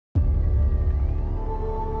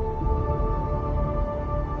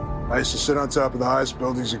I used to sit on top of the highest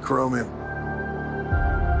buildings in Chromium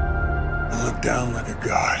and look down like a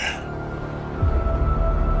god.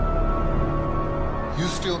 You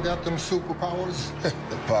still got them superpowers? The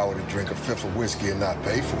power to drink a fifth of whiskey and not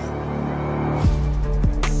pay for it.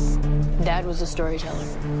 Dad was a storyteller.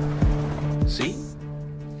 See?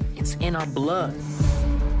 It's in our blood.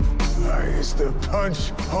 I used to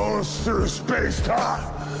punch holes through space-time.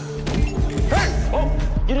 Hey! Oh,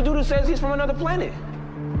 you're the dude who says he's from another planet.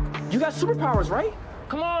 You got superpowers, right?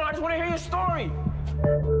 Come on, I just want to hear your story.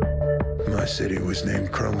 My city was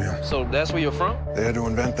named Chromium. So that's where you're from? They had to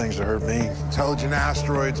invent things to hurt me. Intelligent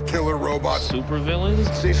asteroids, killer robots. Super villains?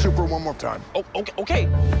 Say super one more time. Oh, okay.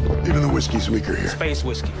 Even the whiskey's weaker here. Space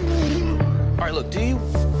whiskey. All right, look, do you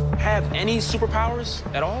have any superpowers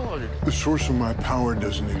at all? Or... The source of my power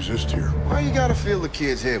doesn't exist here. Why you gotta fill the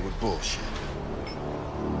kid's head with bullshit?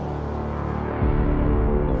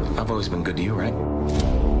 I've always been good to you, right?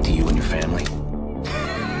 To you and your family.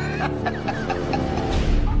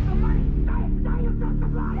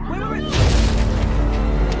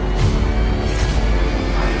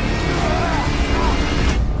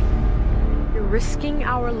 You're risking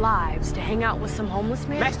our lives to hang out with some homeless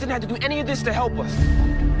man? Max didn't have to do any of this to help us.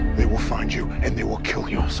 They will find you, and they will kill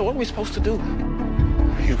you. So what are we supposed to do?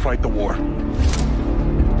 You fight the war.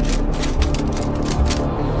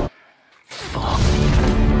 Fuck.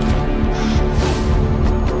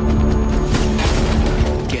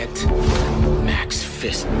 Get Max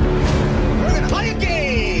Fist. We're gonna play a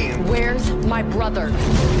game! Where's my brother?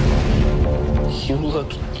 You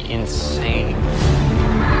look insane.